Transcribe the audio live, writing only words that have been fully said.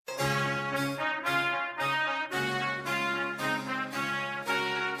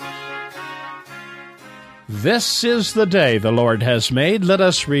This is the day the Lord has made. Let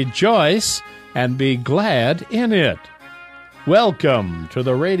us rejoice and be glad in it. Welcome to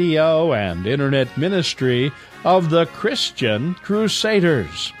the radio and internet ministry of the Christian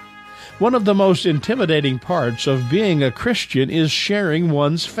Crusaders. One of the most intimidating parts of being a Christian is sharing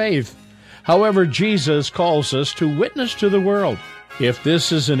one's faith. However, Jesus calls us to witness to the world. If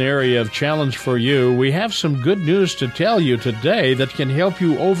this is an area of challenge for you, we have some good news to tell you today that can help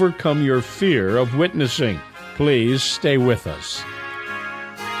you overcome your fear of witnessing. Please stay with us.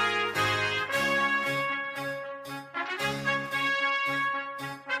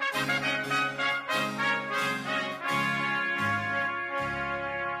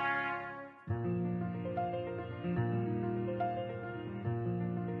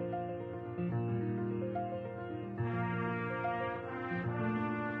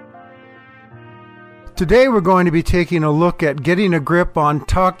 Today we're going to be taking a look at getting a grip on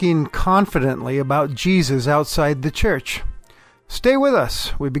talking confidently about Jesus outside the church. Stay with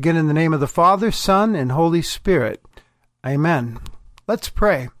us. We begin in the name of the Father, Son, and Holy Spirit. Amen. Let's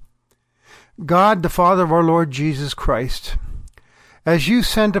pray. God, the Father of our Lord Jesus Christ, as you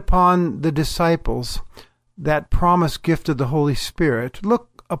sent upon the disciples that promised gift of the Holy Spirit,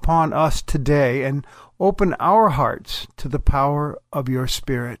 look upon us today and open our hearts to the power of your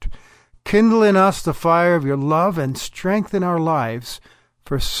Spirit. Kindle in us the fire of your love and strengthen our lives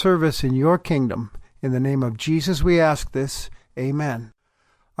for service in your kingdom. In the name of Jesus we ask this. Amen.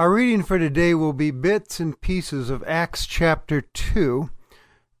 Our reading for today will be bits and pieces of Acts chapter 2,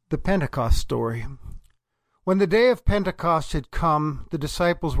 the Pentecost story. When the day of Pentecost had come, the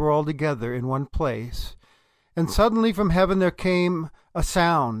disciples were all together in one place. And suddenly from heaven there came a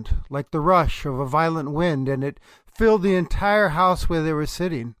sound like the rush of a violent wind, and it filled the entire house where they were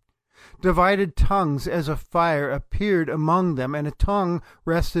sitting. Divided tongues as of fire appeared among them, and a tongue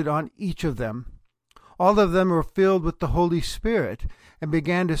rested on each of them. All of them were filled with the Holy Spirit and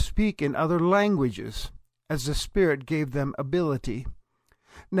began to speak in other languages, as the Spirit gave them ability.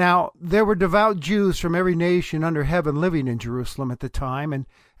 Now there were devout Jews from every nation under heaven living in Jerusalem at the time, and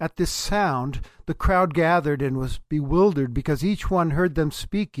at this sound the crowd gathered and was bewildered, because each one heard them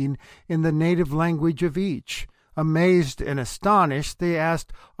speaking in the native language of each. Amazed and astonished, they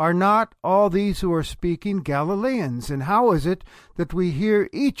asked, "Are not all these who are speaking Galileans? And how is it that we hear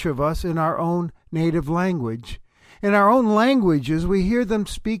each of us in our own native language? In our own languages we hear them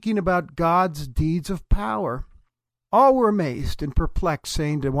speaking about God's deeds of power." All were amazed and perplexed,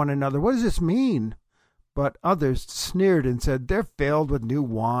 saying to one another, "What does this mean?" But others sneered and said, "They're filled with new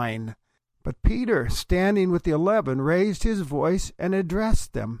wine." But Peter, standing with the 11, raised his voice and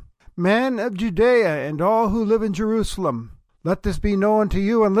addressed them. "Men of Judea and all who live in Jerusalem, let this be known to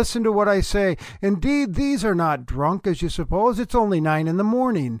you, and listen to what I say. Indeed, these are not drunk, as you suppose. It's only 9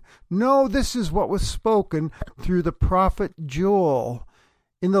 a.m. No, this is what was spoken through the prophet Joel.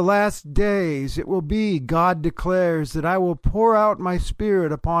 In the last days it will be, God declares, that I will pour out my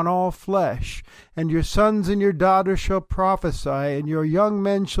Spirit upon all flesh, and your sons and your daughters shall prophesy, and your young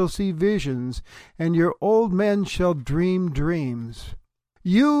men shall see visions, and your old men shall dream dreams.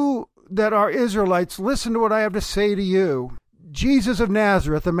 You that are Israelites, listen to what I have to say to you. Jesus of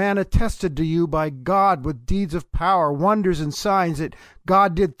Nazareth, a man attested to you by God with deeds of power, wonders and signs that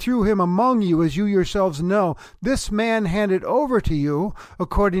God did through him among you, as you yourselves know. This man handed over to you,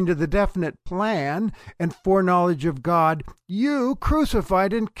 according to the definite plan and foreknowledge of God, you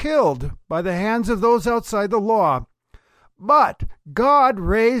crucified and killed by the hands of those outside the law. But God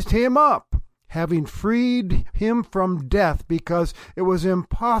raised him up, having freed him from death, because it was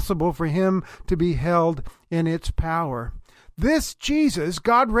impossible for him to be held in its power. This Jesus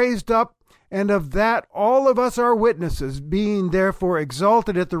God raised up, and of that all of us are witnesses, being therefore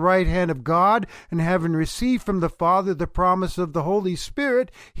exalted at the right hand of God, and having received from the Father the promise of the Holy Spirit,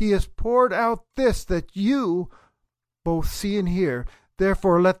 he has poured out this that you both see and hear.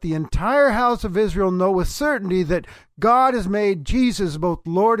 Therefore let the entire house of Israel know with certainty that God has made Jesus both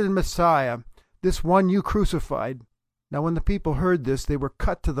Lord and Messiah, this one you crucified." Now when the people heard this, they were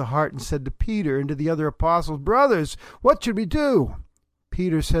cut to the heart, and said to Peter and to the other apostles, "Brothers, what should we do?"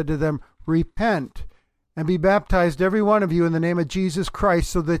 Peter said to them, "Repent, and be baptized every one of you in the name of Jesus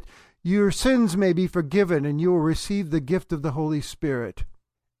Christ, so that your sins may be forgiven, and you will receive the gift of the Holy Spirit."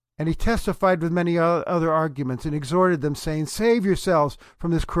 And he testified with many other arguments, and exhorted them, saying, "Save yourselves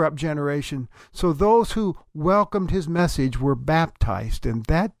from this corrupt generation." So those who welcomed his message were baptized, and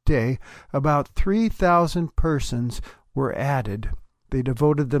that day about 3,000 persons were added. They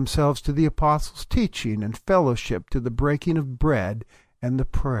devoted themselves to the apostles' teaching and fellowship, to the breaking of bread and the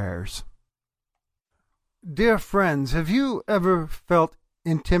prayers. Dear friends, have you ever felt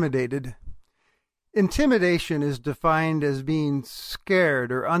intimidated? Intimidation is defined as being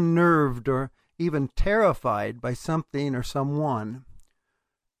scared or unnerved or even terrified by something or someone.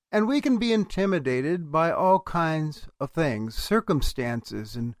 And we can be intimidated by all kinds of things,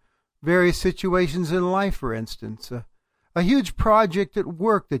 circumstances and various situations in life, for instance. A huge project at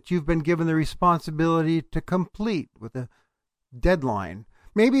work that you've been given the responsibility to complete with a deadline.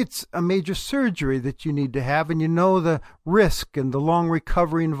 Maybe it's a major surgery that you need to have and you know the risk and the long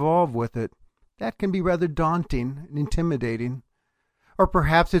recovery involved with it. That can be rather daunting and intimidating. Or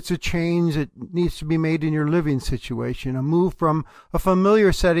perhaps it's a change that needs to be made in your living situation, a move from a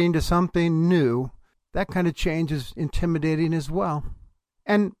familiar setting to something new. That kind of change is intimidating as well.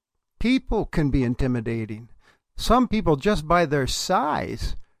 And people can be intimidating. Some people, just by their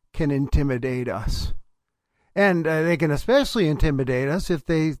size, can intimidate us. And they can especially intimidate us if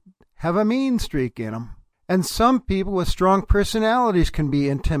they have a mean streak in them. And some people with strong personalities can be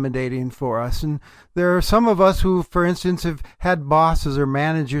intimidating for us. And there are some of us who, for instance, have had bosses or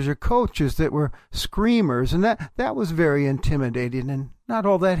managers or coaches that were screamers. And that was very intimidating and not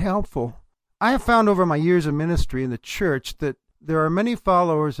all that helpful. I have found over my years of ministry in the church that there are many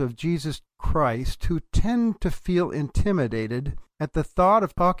followers of Jesus Christ who tend to feel intimidated at the thought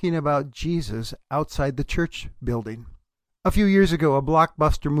of talking about Jesus outside the church building. A few years ago, a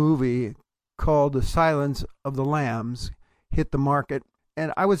blockbuster movie called The Silence of the Lambs hit the market,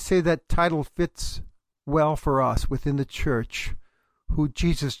 and I would say that title fits well for us within the church, who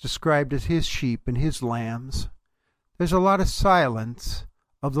Jesus described as his sheep and his lambs. There's a lot of silence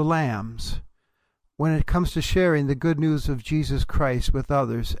of the lambs when it comes to sharing the good news of Jesus Christ with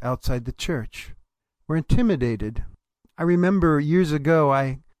others outside the church. We're intimidated. I remember years ago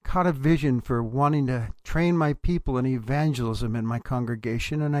I caught a vision for wanting to train my people in evangelism in my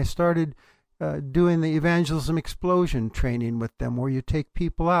congregation, and I started doing the evangelism explosion training with them, where you take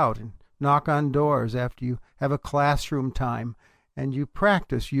people out and knock on doors after you have a classroom time, and you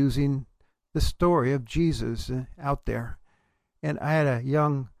practice using the story of Jesus out there. And I had a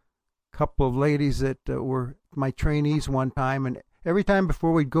young couple of ladies that were my trainees one time, and every time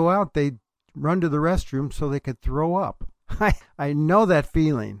before we'd go out, they'd run to the restroom so they could throw up. I know that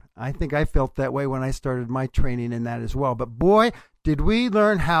feeling. I think I felt that way when I started my training in that as well. But boy, did we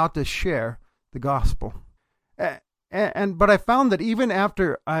learn how to share the gospel. But I found that even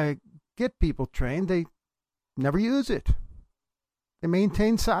after I get people trained, they never use it. They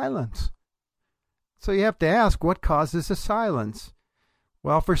maintain silence. So you have to ask, what causes the silence?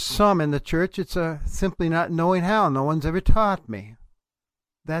 Well, for some in the church, it's simply not knowing how. No one's ever taught me.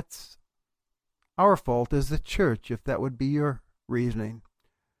 That's our fault as the church, if that would be your reasoning.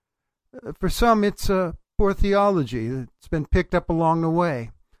 For some, it's poor theology that's been picked up along the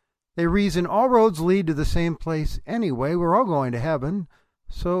way. They reason all roads lead to the same place anyway. We're all going to heaven,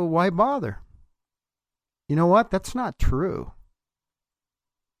 so why bother? You know what? That's not true.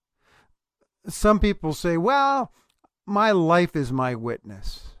 Some people say, well, my life is my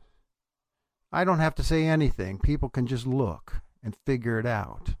witness. I don't have to say anything. People can just look and figure it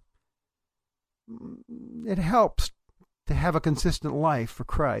out. It helps to have a consistent life for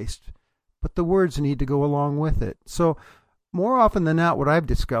Christ, but the words need to go along with it. So more often than not, what I've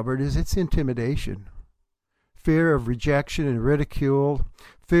discovered is it's intimidation. Fear of rejection and ridicule,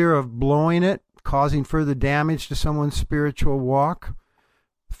 fear of blowing it, causing further damage to someone's spiritual walk,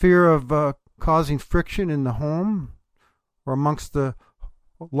 fear of causing friction in the home or amongst the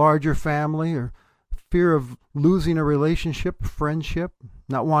larger family, or fear of losing a relationship, friendship,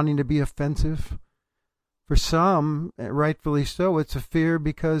 not wanting to be offensive. For some, rightfully so, it's a fear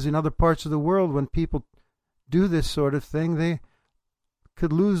because in other parts of the world, when people do this sort of thing, they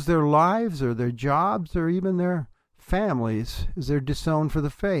could lose their lives or their jobs or even their families as they're disowned for the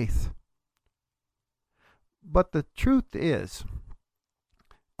faith. But the truth is,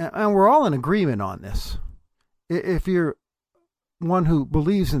 and we're all in agreement on this, if you're one who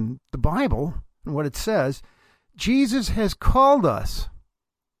believes in the Bible and what it says, Jesus has called us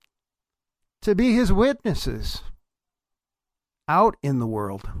to be his witnesses out in the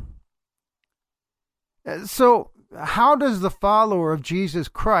world. So how does the follower of Jesus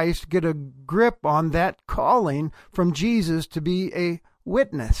Christ get a grip on that calling from Jesus to be a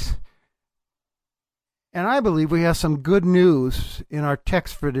witness? And I believe we have some good news in our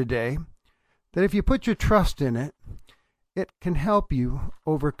text for today, that if you put your trust in it, it can help you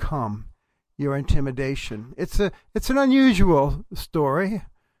overcome your intimidation. It's an unusual story,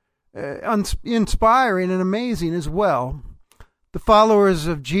 inspiring and amazing as well. The followers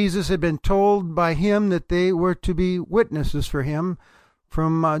of Jesus had been told by him that they were to be witnesses for him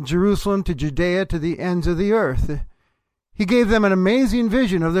from Jerusalem to Judea to the ends of the earth. He gave them an amazing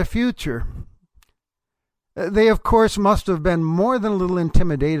vision of their future. They, of course, must have been more than a little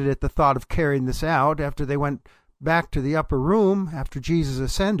intimidated at the thought of carrying this out after they went back to the upper room after Jesus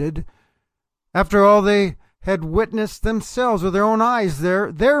ascended. After all, they had witnessed themselves with their own eyes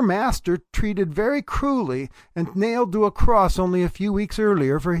their master treated very cruelly and nailed to a cross only a few weeks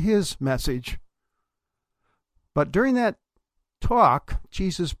earlier for his message. But during that talk,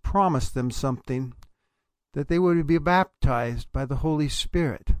 Jesus promised them something, that they would be baptized by the Holy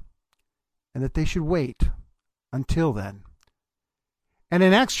Spirit, and that they should wait until then. And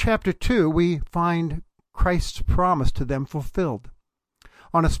in Acts chapter 2, we find Christ's promise to them fulfilled.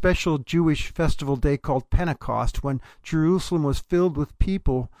 On a special Jewish festival day called Pentecost, when Jerusalem was filled with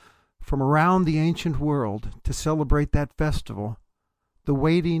people from around the ancient world to celebrate that festival, the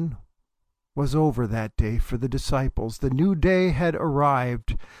waiting was over that day for the disciples. The new day had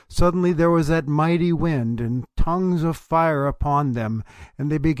arrived. Suddenly there was that mighty wind and tongues of fire upon them,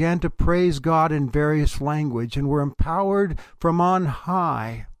 and they began to praise God in various language and were empowered from on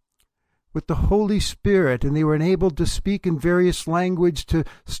high with the Holy Spirit, and they were enabled to speak in various language to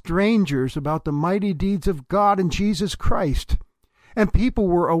strangers about the mighty deeds of God and Jesus Christ. And people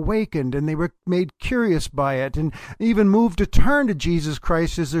were awakened, and they were made curious by it, and even moved to turn to Jesus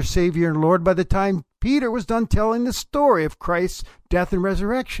Christ as their Savior and Lord by the time Peter was done telling the story of Christ's death and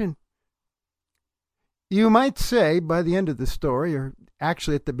resurrection. You might say by the end of the story, or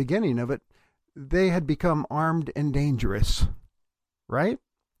actually at the beginning of it, they had become armed and dangerous. Right?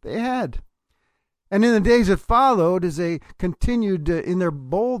 They had. And in the days that followed, as they continued in their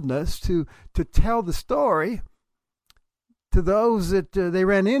boldness to tell the story to those that they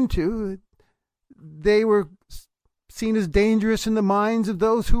ran into, they were seen as dangerous in the minds of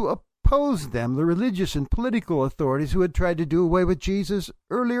those who opposed them, the religious and political authorities who had tried to do away with Jesus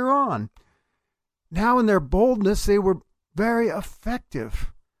earlier on. Now in their boldness, they were very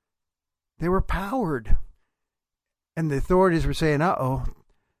effective. They were powered. And the authorities were saying, uh-oh,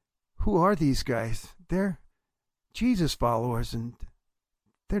 who are these guys? They're Jesus followers, and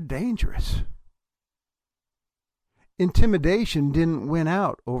they're dangerous. Intimidation didn't win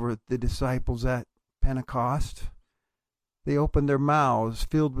out over the disciples at Pentecost. They opened their mouths,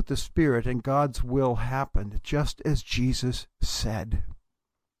 filled with the Spirit, and God's will happened, just as Jesus said.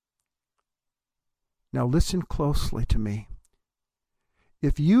 Now listen closely to me.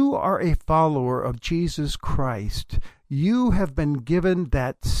 If you are a follower of Jesus Christ, you have been given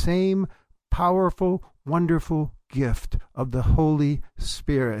that same powerful, wonderful gift of the Holy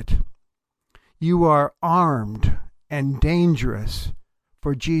Spirit. You are armed and dangerous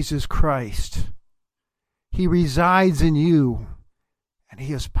for Jesus Christ. He resides in you, and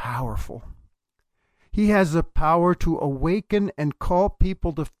He is powerful. He has the power to awaken and call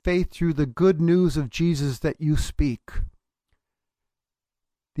people to faith through the good news of Jesus that you speak.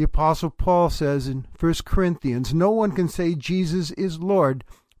 The Apostle Paul says in 1 Corinthians, no one can say Jesus is Lord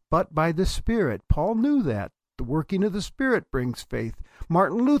but by the Spirit. Paul knew that. The working of the Spirit brings faith.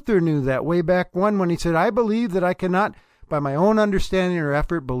 Martin Luther knew that way back when he said, I believe that I cannot, by my own understanding or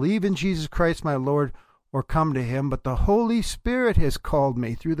effort, believe in Jesus Christ my Lord or come to Him, but the Holy Spirit has called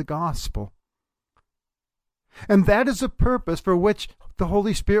me through the gospel. And that is the purpose for which the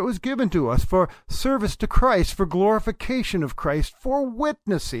Holy Spirit was given to us, for service to Christ, for glorification of Christ, for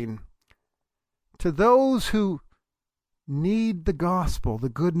witnessing to those who need the gospel, the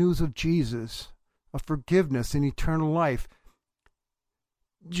good news of Jesus, of forgiveness and eternal life.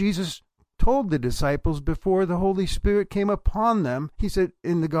 Jesus told the disciples before the Holy Spirit came upon them, He said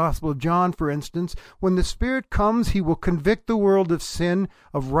in the Gospel of John, for instance, when the Spirit comes, He will convict the world of sin,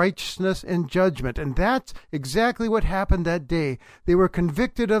 of righteousness, and judgment. And that's exactly what happened that day. They were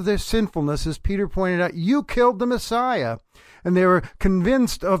convicted of their sinfulness, as Peter pointed out. You killed the Messiah. And they were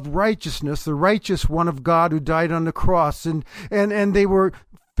convinced of righteousness, the righteous one of God who died on the cross. And they were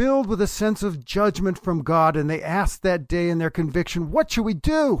filled with a sense of judgment from God. And they asked that day in their conviction, what should we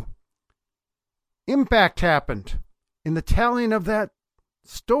do? Impact happened in the telling of that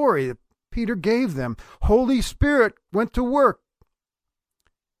story that Peter gave them. Holy Spirit went to work,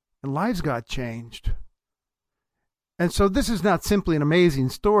 and lives got changed. And so this is not simply an amazing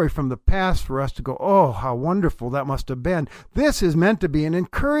story from the past for us to go, oh, how wonderful that must have been. This is meant to be an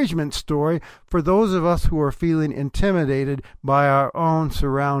encouragement story for those of us who are feeling intimidated by our own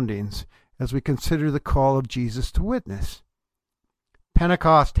surroundings as we consider the call of Jesus to witness.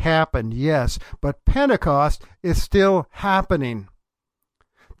 Pentecost happened, yes, but Pentecost is still happening.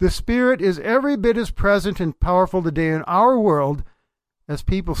 The Spirit is every bit as present and powerful today in our world as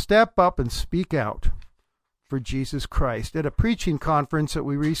people step up and speak out for Jesus Christ. At a preaching conference that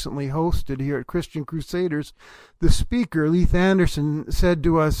we recently hosted here at Christian Crusaders, the speaker, Leith Anderson, said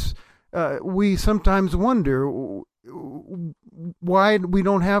to us, we sometimes wonder why we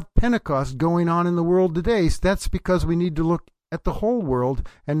don't have Pentecost going on in the world today. That's because we need to look at the whole world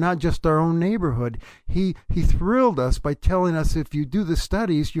and not just our own neighborhood. He thrilled us by telling us if you do the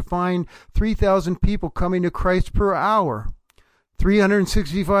studies, you find 3,000 people coming to Christ per hour,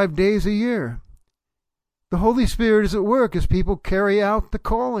 365 days a year. The Holy Spirit is at work as people carry out the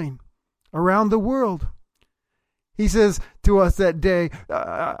calling around the world. He says to us that day,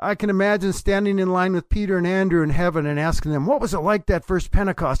 I can imagine standing in line with Peter and Andrew in heaven and asking them, what was it like that first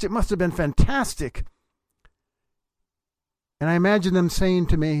Pentecost? It must have been fantastic. And I imagine them saying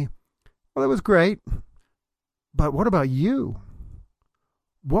to me, well, it was great, but what about you?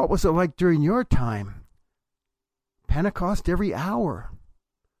 What was it like during your time? Pentecost every hour.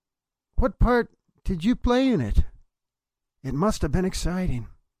 What part did you play in it? It must have been exciting.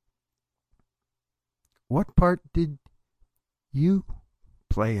 What part did you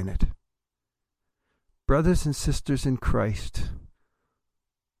play in it? Brothers and sisters in Christ,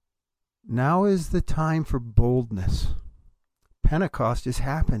 now is the time for boldness. Pentecost is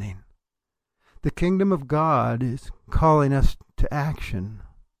happening. The kingdom of God is calling us to action.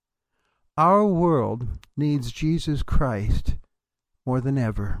 Our world needs Jesus Christ more than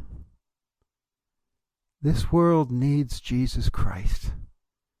ever. This world needs Jesus Christ.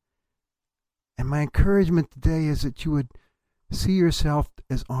 And my encouragement today is that you would see yourself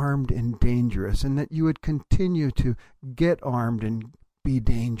as armed and dangerous, and that you would continue to get armed and be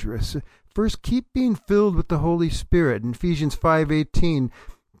dangerous. First, keep being filled with the Holy Spirit. In Ephesians 5:18,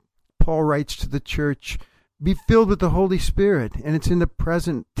 Paul writes to the church, be filled with the Holy Spirit. And it's in the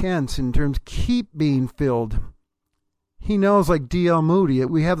present tense in terms, keep being filled. He knows, like D.L. Moody,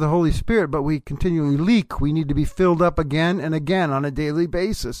 we have the Holy Spirit, but we continually leak. We need to be filled up again and again on a daily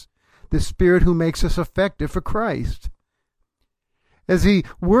basis. The Spirit who makes us effective for Christ. As He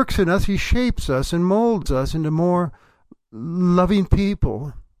works in us, He shapes us and molds us into more loving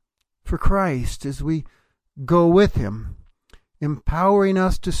people for Christ as we go with Him, empowering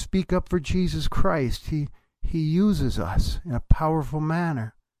us to speak up for Jesus Christ. He uses us in a powerful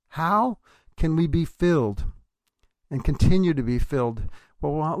manner. How can we be filled and continue to be filled?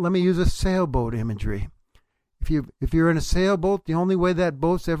 Well, let me use a sailboat imagery. If you're in a sailboat, the only way that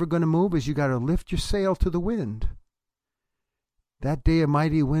boat's ever going to move is you got to lift your sail to the wind. That day a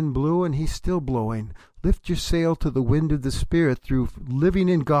mighty wind blew, and He's still blowing. Lift your sail to the wind of the Spirit through living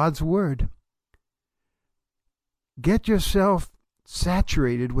in God's Word. Get yourself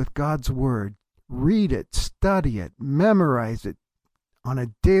saturated with God's Word. Read it, study it, memorize it on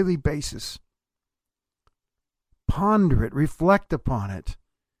a daily basis. Ponder it, reflect upon it.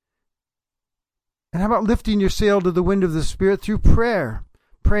 And how about lifting your sail to the wind of the Spirit through prayer?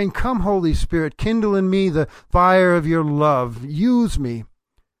 Praying, come Holy Spirit, kindle in me the fire of your love. Use me.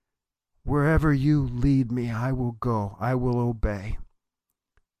 Wherever you lead me, I will go. I will obey.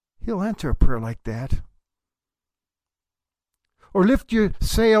 He'll answer a prayer like that. Or lift your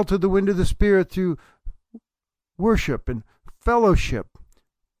sail to the wind of the Spirit through worship and fellowship.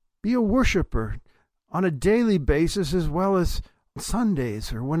 Be a worshiper on a daily basis as well as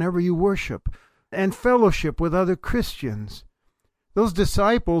Sundays or whenever you worship. And fellowship with other Christians. Those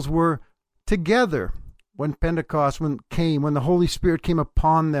disciples were together when Pentecost came, when the Holy Spirit came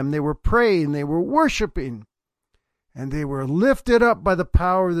upon them. They were praying, they were worshiping, and they were lifted up by the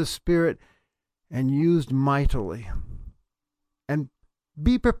power of the Spirit and used mightily. And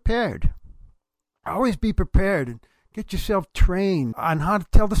be prepared. Always be prepared and get yourself trained on how to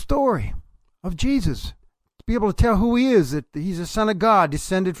tell the story of Jesus. Be able to tell who He is, that He's the Son of God,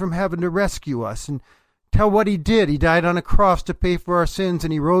 descended from heaven to rescue us, and tell what He did. He died on a cross to pay for our sins,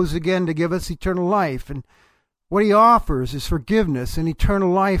 and He rose again to give us eternal life. And what He offers is forgiveness and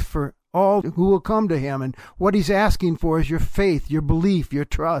eternal life for all who will come to Him. And what He's asking for is your faith, your belief, your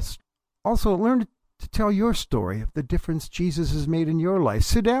trust. Also, learn to tell your story of the difference Jesus has made in your life.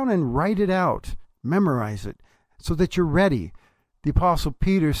 Sit down and write it out. Memorize it so that you're ready. The Apostle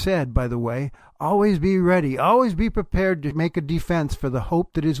Peter said, by the way, always be ready, always be prepared to make a defense for the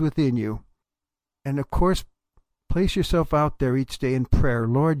hope that is within you. And of course, place yourself out there each day in prayer.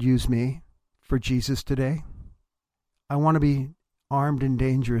 Lord, use me for Jesus today. I want to be armed and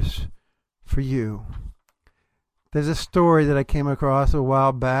dangerous for you. There's a story that I came across a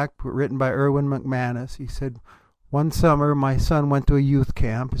while back, written by Erwin McManus. He said, one summer, my son went to a youth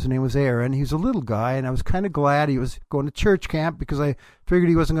camp. His name was Aaron. He was a little guy, and I was kind of glad he was going to church camp because I figured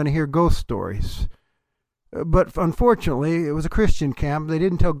he wasn't going to hear ghost stories. But unfortunately, it was a Christian camp. They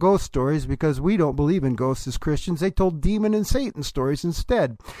didn't tell ghost stories because we don't believe in ghosts as Christians. They told demon and Satan stories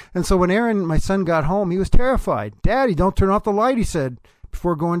instead. And so when Aaron, my son, got home, he was terrified. Daddy, don't turn off the light, he said,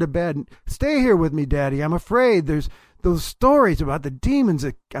 before going to bed, "Stay here with me, Daddy. I'm afraid. There's those stories about the demons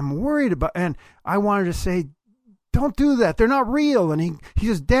that I'm worried about." And I wanted to say, "Don't do that. They're not real." And he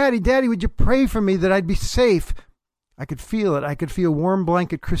says, Daddy, would you pray for me that I'd be safe?" I could feel it. I could feel warm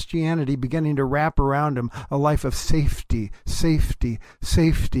blanket Christianity beginning to wrap around him, a life of safety, safety,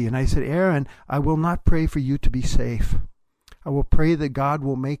 safety. And I said, "Aaron, I will not pray for you to be safe. I will pray that God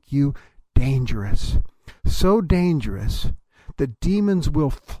will make you dangerous, so dangerous that demons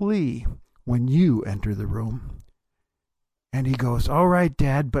will flee when you enter the room." And he goes, "All right,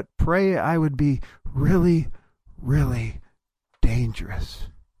 Dad, but pray I would be really, really dangerous."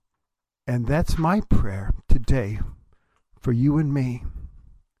 And that's my prayer today for you and me,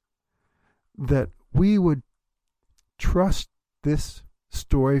 that we would trust this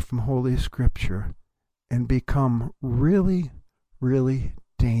story from Holy Scripture and become really, really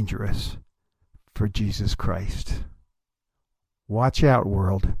dangerous for Jesus Christ. Watch out,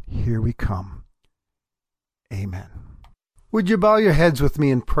 world. Here we come. Amen. Would you bow your heads with me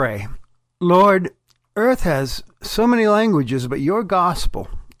and pray? Lord, earth has so many languages, but your gospel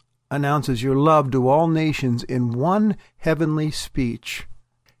announces your love to all nations in one heavenly speech.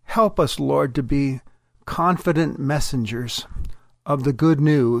 Help us, Lord, to be confident messengers of the good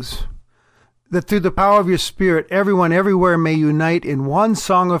news, that through the power of your Spirit, everyone everywhere may unite in one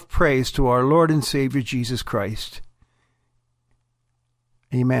song of praise to our Lord and Savior Jesus Christ.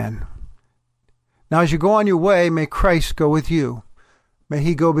 Amen. Now, as you go on your way, may Christ go with you. May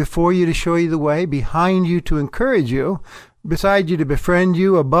he go before you to show you the way, behind you to encourage you, beside you to befriend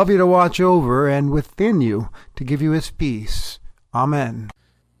you, above you to watch over, and within you to give you his peace. Amen.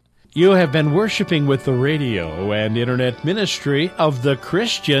 You have been worshiping with the radio and internet ministry of the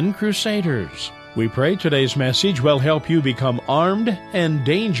Christian Crusaders. We pray today's message will help you become armed and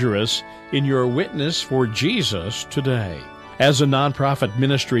dangerous in your witness for Jesus today. As a nonprofit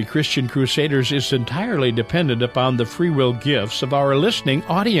ministry, Christian Crusaders is entirely dependent upon the free will gifts of our listening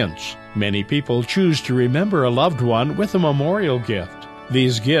audience. Many people choose to remember a loved one with a memorial gift.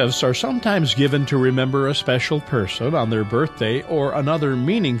 These gifts are sometimes given to remember a special person on their birthday or another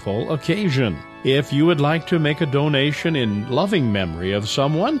meaningful occasion. If you would like to make a donation in loving memory of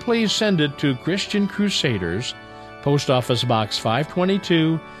someone, please send it to Christian Crusaders, Post Office Box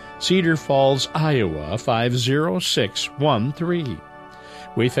 522, Cedar Falls, Iowa 50613.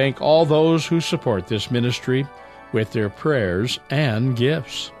 We thank all those who support this ministry with their prayers and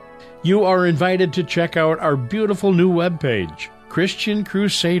gifts. You are invited to check out our beautiful new webpage,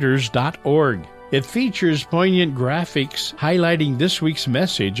 ChristianCrusaders.org. It features poignant graphics highlighting this week's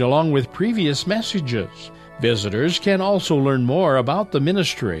message along with previous messages. Visitors can also learn more about the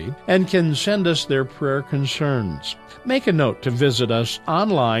ministry and can send us their prayer concerns. Make a note to visit us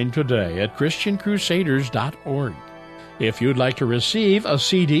online today at ChristianCrusaders.org. If you'd like to receive a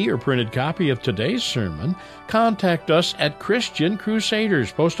CD or printed copy of today's sermon, contact us at Christian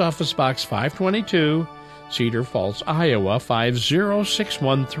Crusaders, Post Office Box 522, Cedar Falls, Iowa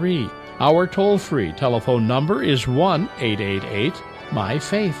 50613. Our toll-free telephone number is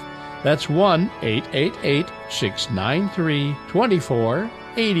 1-888-MY-FAITH. That's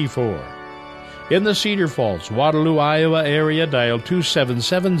 1-888-693-2484. In the Cedar Falls, Waterloo, Iowa area, dial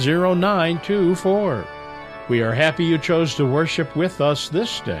 277-0924. We are happy you chose to worship with us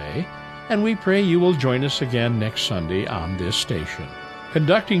this day, and we pray you will join us again next Sunday on this station.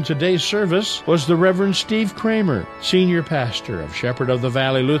 Conducting today's service was the Reverend Steve Kramer, Senior Pastor of Shepherd of the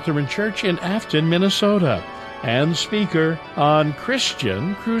Valley Lutheran Church in Afton, Minnesota, and speaker on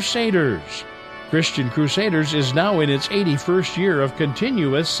Christian Crusaders. Christian Crusaders is now in its 81st year of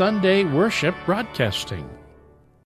continuous Sunday worship broadcasting.